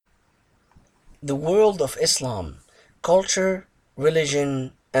the world of Islam, culture,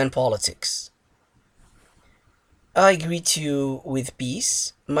 religion, and politics. I greet you with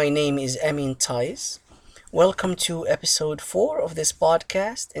peace. My name is Amin Tais. Welcome to episode 4 of this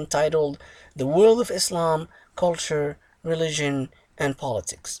podcast entitled The World of Islam, Culture, Religion, and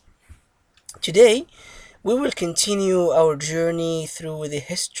Politics. Today, we will continue our journey through the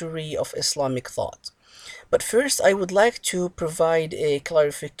history of Islamic thought. But first, I would like to provide a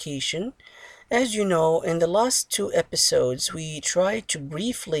clarification. As you know, in the last two episodes, we tried to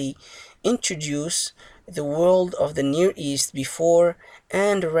briefly introduce the world of the Near East before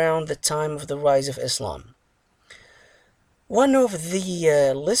and around the time of the rise of Islam. One of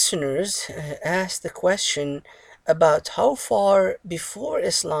the listeners asked the question about how far before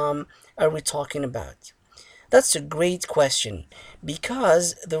Islam are we talking about? That's a great question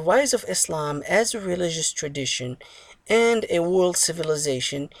because the rise of Islam as a religious tradition and a world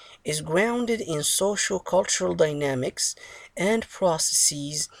civilization is grounded in social cultural dynamics and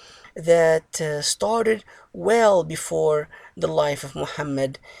processes that started well before the life of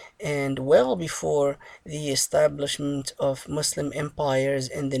Muhammad and well before the establishment of Muslim empires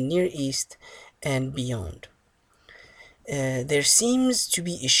in the Near East and beyond. There seems to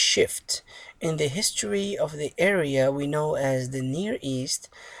be a shift in the history of the area we know as the Near East,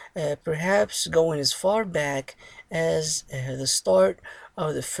 perhaps going as far back as the start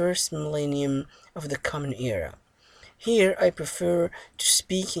of the first millennium of the Common Era. Here, I prefer to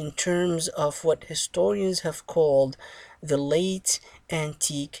speak in terms of what historians have called the late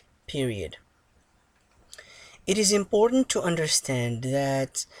antique period. It is important to understand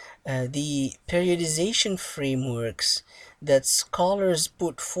that the periodization frameworks that scholars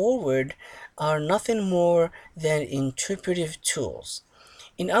put forward are nothing more than interpretive tools.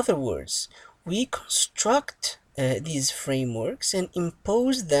 In other words, we construct these frameworks and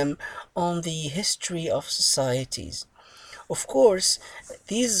impose them on the history of societies. Of course,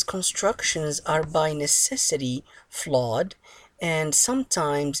 these constructions are by necessity flawed, and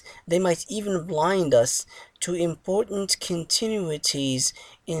sometimes they might even blind us to important continuities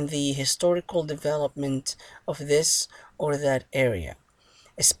in the historical development of this or that area,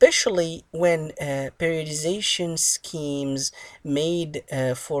 especially when periodization schemes made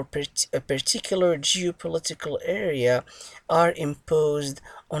for a particular geopolitical area are imposed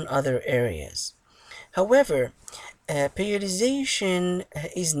on other areas. However, periodization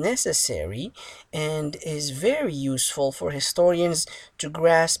is necessary and is very useful for historians to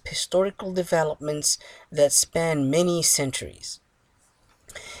grasp historical developments that span many centuries.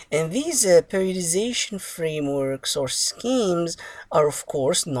 And these periodization frameworks or schemes are, of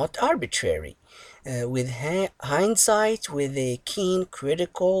course, not arbitrary. With hindsight, with a keen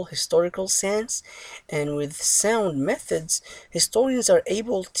critical historical sense, and with sound methods, historians are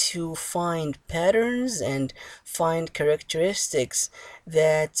able to find patterns and find characteristics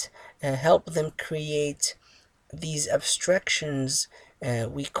that help them create these abstractions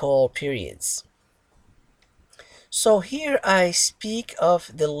we call periods. So here I speak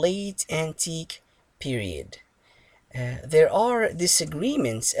of the late antique period. There are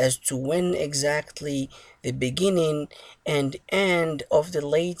disagreements as to when exactly the beginning and end of the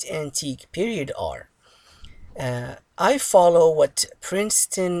late antique period are. I follow what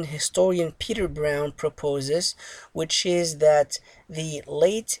Princeton historian Peter Brown proposes, which is that the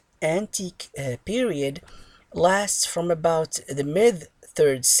late antique period lasts from about the mid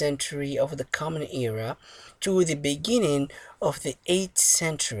 3rd century of the Common Era to the beginning of the 8th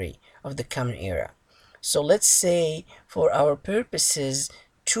century of the Common Era. So let's say, for our purposes,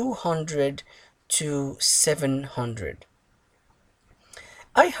 200 to 700.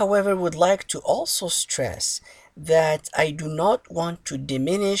 I, however, would like to also stress that I do not want to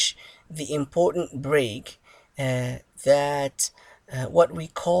diminish the important break that what we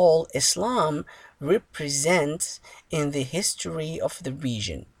call Islam represents in the history of the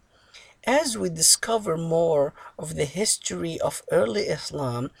region. As we discover more of the history of early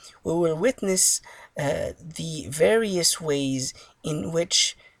Islam, we will witness the various ways in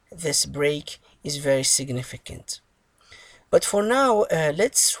which this break is very significant. But for now,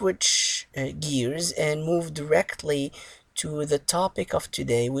 let's switch gears and move directly to the topic of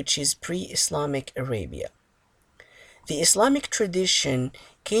today, which is pre-Islamic Arabia. The Islamic tradition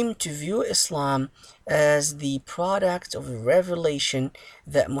came to view Islam as the product of a revelation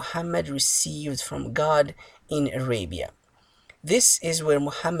that Muhammad received from God in Arabia. This is where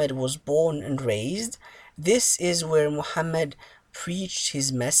Muhammad was born and raised. This is where Muhammad preached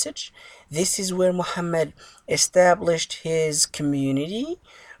his message. This is where Muhammad established his community,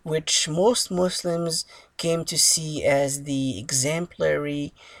 which most Muslims came to see as the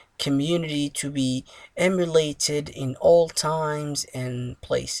exemplary community to be emulated in all times and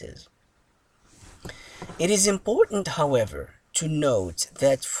places. It is important, however, to note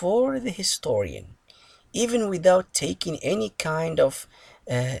that for the historian, even without taking any kind of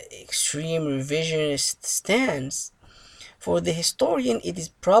extreme revisionist stance, for the historian it is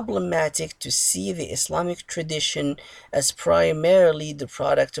problematic to see the Islamic tradition as primarily the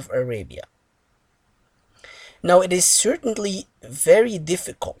product of Arabia. Now, it is certainly very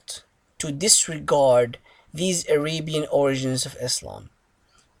difficult to disregard these Arabian origins of Islam,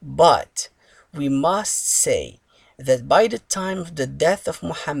 but we must say that by the time of the death of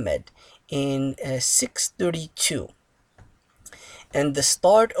Muhammad in 632 and the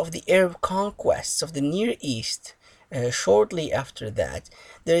start of the Arab conquests of the Near East shortly after that,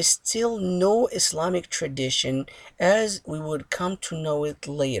 there is still no Islamic tradition as we would come to know it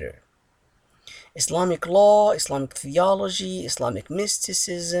later. Islamic law, Islamic theology, Islamic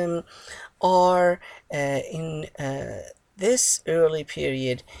mysticism are in this early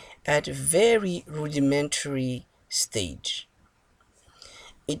period at a very rudimentary stage.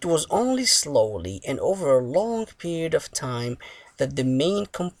 It was only slowly and over a long period of time that the main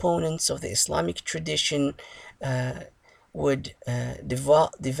components of the Islamic tradition uh, would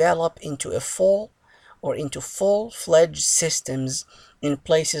develop into a full or into full-fledged systems in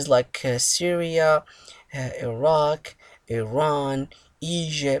places like Syria, Iraq, Iran,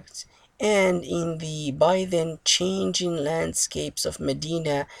 Egypt, and in the by then changing landscapes of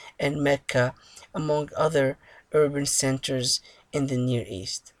Medina and Mecca, among other urban centers in the Near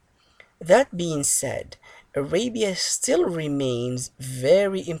East. That being said, Arabia still remains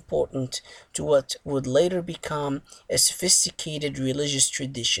very important to what would later become a sophisticated religious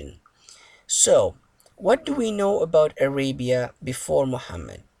tradition. So, what do we know about Arabia before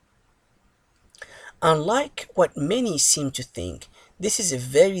Muhammad? Unlike what many seem to think, this is a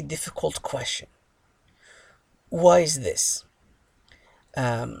very difficult question. Why is this?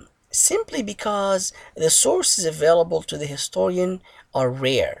 Simply because the sources available to the historian are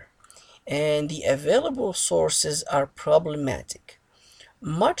rare and the available sources are problematic.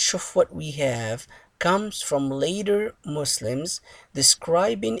 Much of what we have comes from later Muslims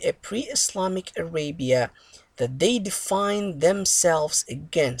describing a pre Islamic Arabia that they define themselves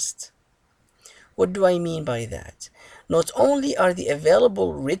against. What do I mean by that? Not only are the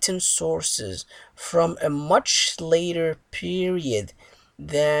available written sources from a much later period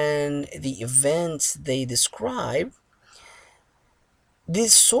than the events they describe,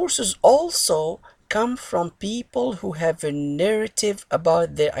 these sources also come from people who have a narrative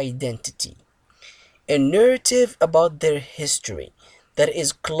about their identity, a narrative about their history that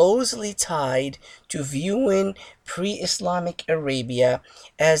is closely tied to viewing pre Islamic Arabia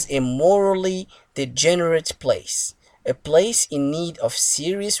as a morally degenerate place, a place in need of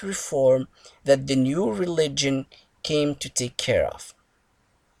serious reform that the new religion came to take care of.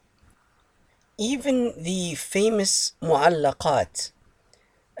 Even the famous mu'allaqat,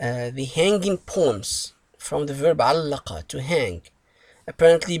 the hanging poems from the verb allaqa, to hang,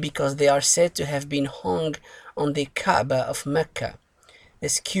 apparently because they are said to have been hung on the Kaaba of Mecca,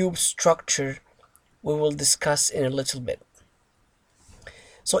 this cube structure we will discuss in a little bit.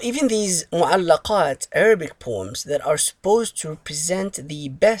 So even these mu'allaqat, Arabic poems that are supposed to represent the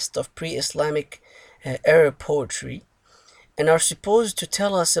best of pre-Islamic Arab poetry and are supposed to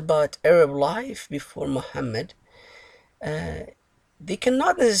tell us about Arab life before Muhammad, they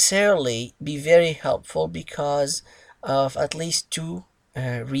cannot necessarily be very helpful because of at least two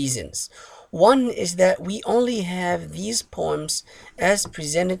reasons. One is that we only have these poems as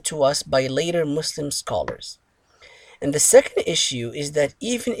presented to us by later Muslim scholars. And the second issue is that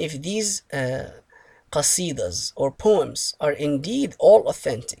even if these qasidas or poems are indeed all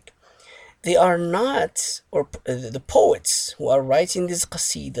authentic, they are not, or the poets who are writing these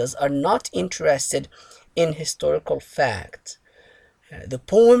qasidas are not interested in historical fact. The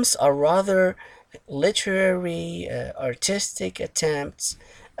poems are rather literary, artistic attempts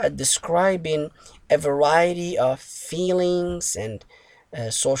at describing a variety of feelings and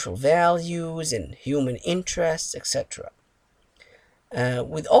social values and human interests, etc.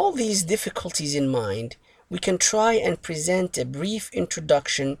 With all these difficulties in mind, we can try and present a brief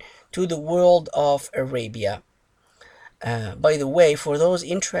introduction to the world of Arabia. By the way, for those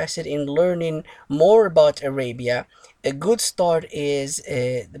interested in learning more about Arabia, a good start is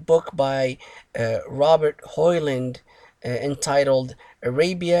the book by Robert Hoyland entitled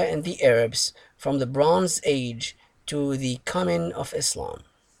Arabia and the Arabs from the Bronze Age to the Coming of Islam.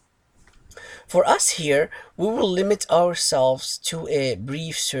 For us here, we will limit ourselves to a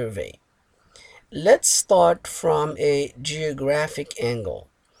brief survey. Let's start from a geographic angle.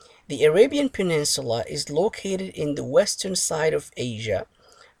 The Arabian Peninsula is located in the western side of Asia,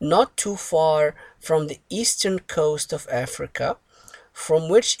 not too far from the eastern coast of Africa, from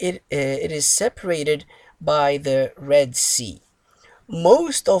which it is separated by the Red Sea.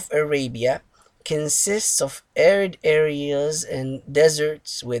 Most of Arabia consists of arid areas and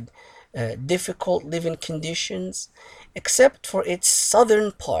deserts with difficult living conditions, except for its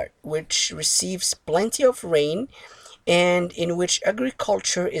southern part, which receives plenty of rain and in which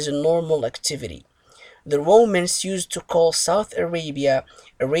agriculture is a normal activity. The Romans used to call South Arabia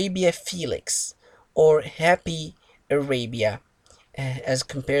Arabia Felix or Happy Arabia as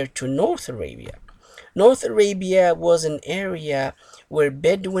compared to North Arabia. North Arabia was an area where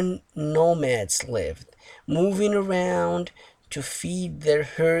Bedouin nomads lived, moving around to feed their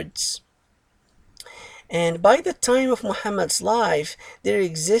herds. And by the time of Muhammad's life, there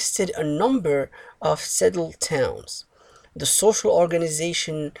existed a number of settled towns. The social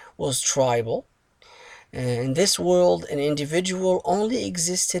organization was tribal. In this world, an individual only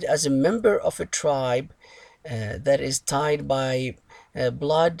existed as a member of a tribe that is tied by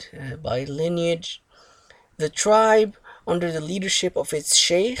blood, by lineage. The tribe, under the leadership of its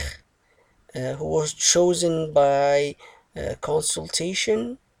sheikh, who was chosen by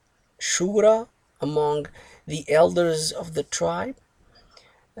consultation, shura, among the elders of the tribe.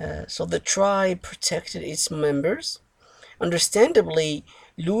 So the tribe protected its members. Understandably,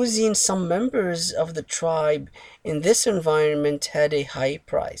 losing some members of the tribe in this environment had a high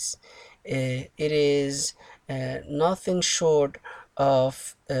price. It is nothing short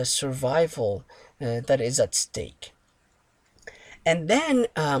of survival that is at stake. And then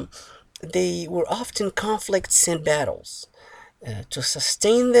they were often conflicts and battles. To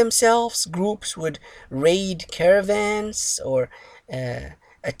sustain themselves, groups would raid caravans or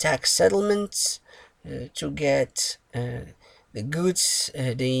attack settlements to get the goods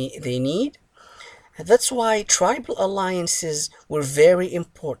they need. That's why tribal alliances were very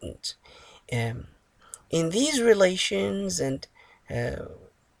important. Um, in these relations and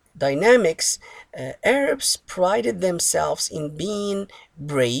dynamics, Arabs prided themselves in being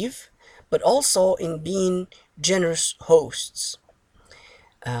brave, but also in being generous hosts.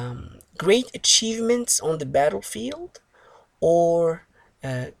 Great achievements on the battlefield or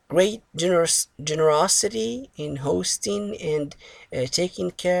great generosity in hosting and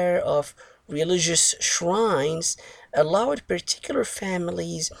taking care of religious shrines allowed particular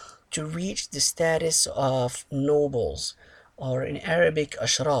families to reach the status of nobles, or in Arabic,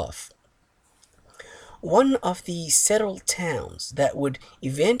 ashraf. One of the settled towns that would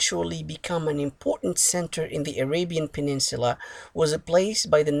eventually become an important center in the Arabian Peninsula was a place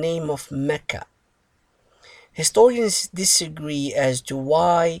by the name of Mecca. Historians disagree as to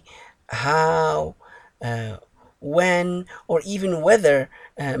why, how, uh, when, or even whether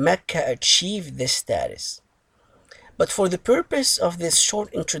Mecca achieved this status. But for the purpose of this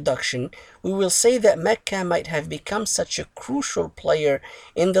short introduction, we will say that Mecca might have become such a crucial player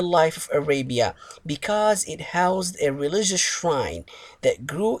in the life of Arabia because it housed a religious shrine that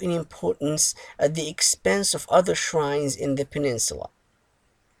grew in importance at the expense of other shrines in the peninsula.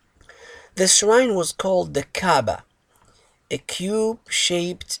 The shrine was called the Kaaba, a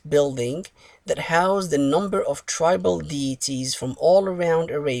cube-shaped building that housed a number of tribal deities from all around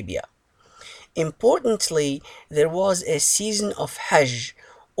Arabia. Importantly, there was a season of Hajj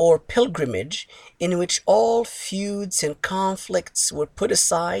or pilgrimage in which all feuds and conflicts were put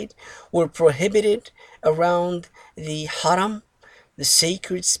aside, were prohibited around the Haram, the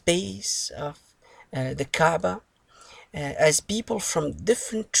sacred space of the Kaaba, as people from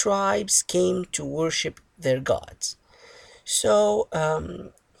different tribes came to worship their gods. So,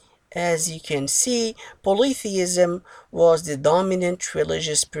 as you can see, polytheism was the dominant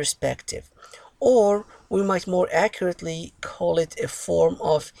religious perspective, or we might more accurately call it a form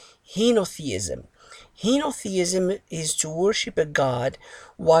of henotheism. Henotheism is to worship a god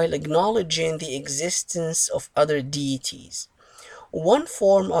while acknowledging the existence of other deities. One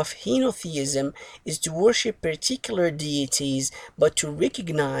form of henotheism is to worship particular deities but to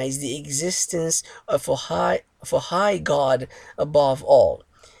recognize the existence of a high god above all.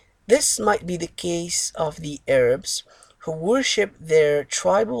 This might be the case of the Arabs, who worship their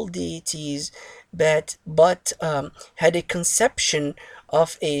tribal deities but had a conception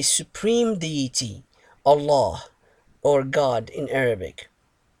of a supreme deity, Allah, or God in Arabic.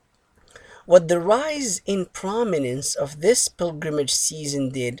 What the rise in prominence of this pilgrimage season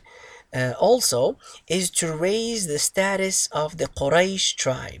did also is to raise the status of the Quraysh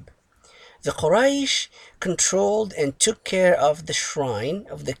tribe. The Quraysh controlled and took care of the shrine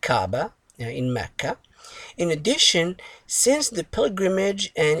of the Kaaba in Mecca. In addition, since the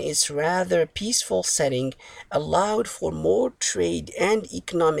pilgrimage and its rather peaceful setting allowed for more trade and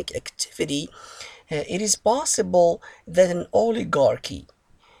economic activity, it is possible that an oligarchy,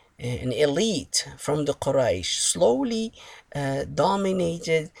 an elite from the Quraysh, slowly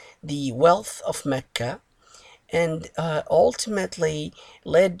dominated the wealth of Mecca and ultimately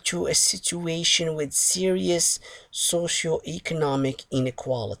led to a situation with serious socio-economic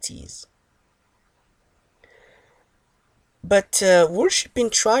inequalities. But worshipping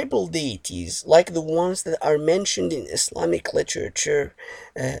tribal deities, like the ones that are mentioned in Islamic literature,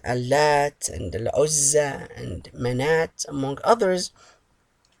 Allat and Al-Uzza and Manat, among others,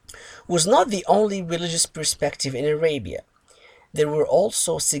 was not the only religious perspective in Arabia. There were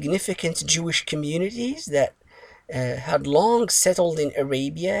also significant Jewish communities that had long settled in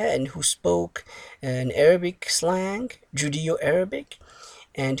Arabia and who spoke an Arabic slang, Judeo Arabic,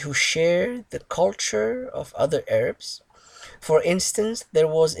 and who shared the culture of other Arabs. For instance, there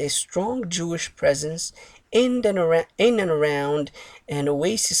was a strong Jewish presence in and around an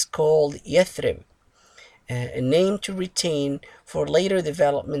oasis called Yathrib, a name to retain for later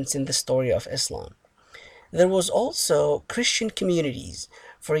developments in the story of Islam. There was also Christian communities.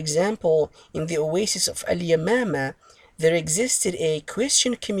 For example, in the oasis of Al-Yamama, there existed a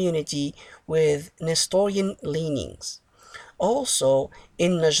Christian community with Nestorian leanings. Also,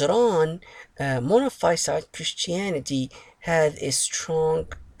 in Najran, Monophysite Christianity had a strong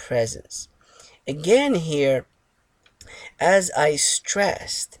presence. Again, here, as I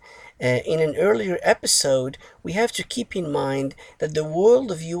stressed in an earlier episode, we have to keep in mind that the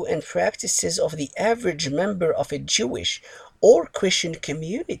worldview and practices of the average member of a Jewish or Christian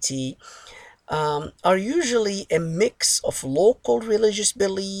community are usually a mix of local religious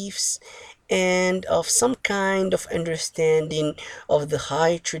beliefs and of some kind of understanding of the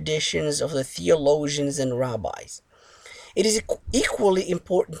high traditions of the theologians and rabbis. It is equally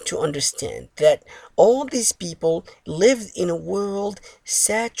important to understand that all these people lived in a world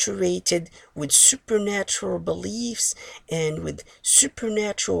saturated with supernatural beliefs and with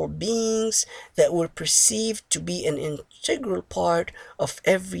supernatural beings that were perceived to be an integral part of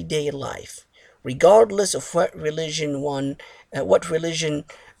everyday life, regardless of what religion one adhered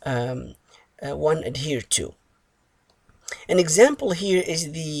to. An example here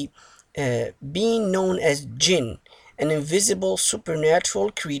is the being known as jinn, an invisible supernatural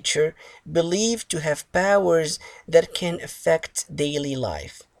creature believed to have powers that can affect daily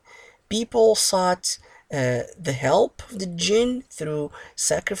life. People sought the help of the jinn through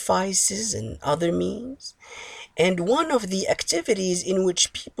sacrifices and other means. And one of the activities in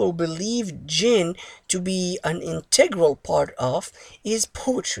which people believe jinn to be an integral part of is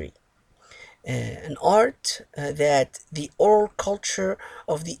poetry, an art that the oral culture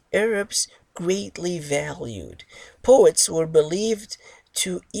of the Arabs greatly valued. Poets were believed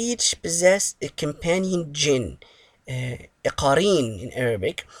to each possess a companion jinn, a qarin in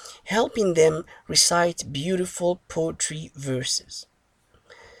Arabic, helping them recite beautiful poetry verses.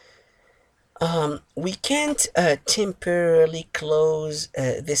 We can't temporarily close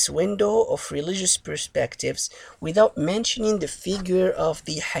this window of religious perspectives without mentioning the figure of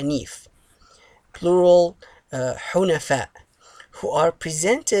the Hanif, plural Hunafa, who are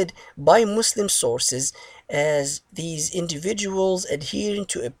presented by Muslim sources as these individuals adhering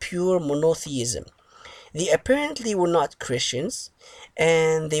to a pure monotheism. They apparently were not Christians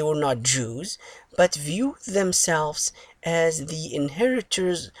and they were not Jews, but viewed themselves as the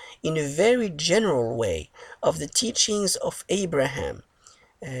inheritors in a very general way of the teachings of Abraham,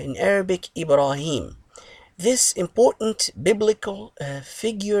 in Arabic Ibrahim. This important biblical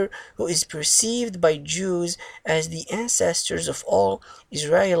figure who is perceived by Jews as the ancestors of all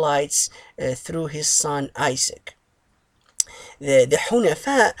Israelites through his son Isaac. The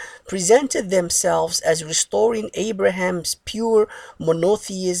Hunafa presented themselves as restoring Abraham's pure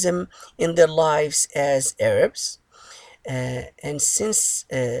monotheism in their lives as Arabs, and since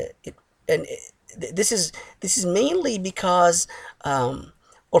it and this is mainly because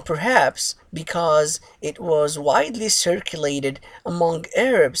or perhaps because it was widely circulated among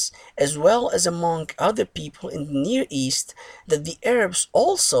Arabs as well as among other people in the Near East that the Arabs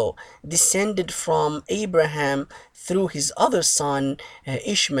also descended from Abraham through his other son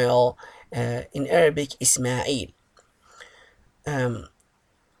Ishmael, in Arabic Ismail. Um,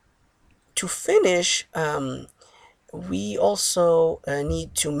 to finish, we also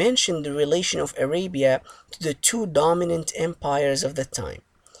need to mention the relation of Arabia to the two dominant empires of the time,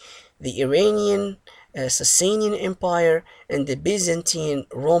 the Iranian Sasanian Empire and the Byzantine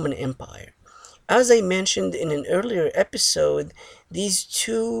Roman Empire. As I mentioned in an earlier episode, these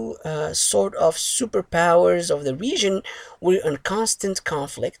two sort of superpowers of the region were in constant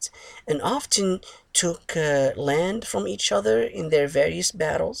conflict and often took land from each other in their various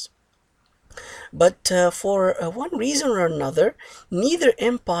battles. But for one reason or another, neither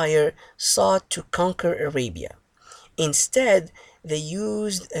empire sought to conquer Arabia. Instead, they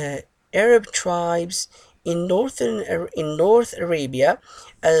used Arab tribes in North Arabia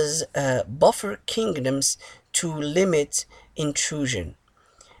as buffer kingdoms to limit intrusion.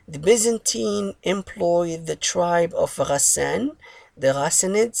 The Byzantine employed the tribe of Ghassan, the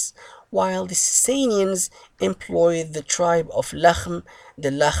Ghassanids, while the Sasanians employed the tribe of Lakhm, the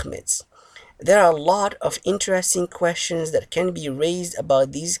Lakhmids. There are a lot of interesting questions that can be raised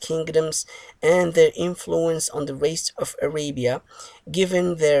about these kingdoms and their influence on the rest of Arabia,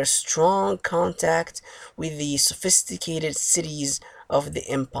 given their strong contact with the sophisticated cities of the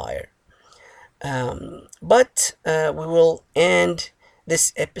empire. But we will end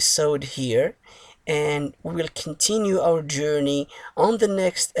this episode here, and we will continue our journey on the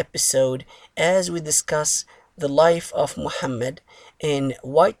next episode as we discuss the life of Muhammad and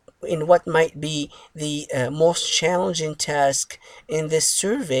what might be the most challenging task in this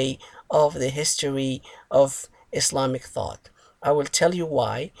survey of the history of Islamic thought. I will tell you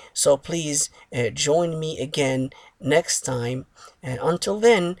why, so please join me again next time. And until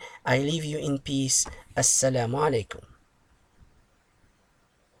then, I leave you in peace. Assalamu alaikum.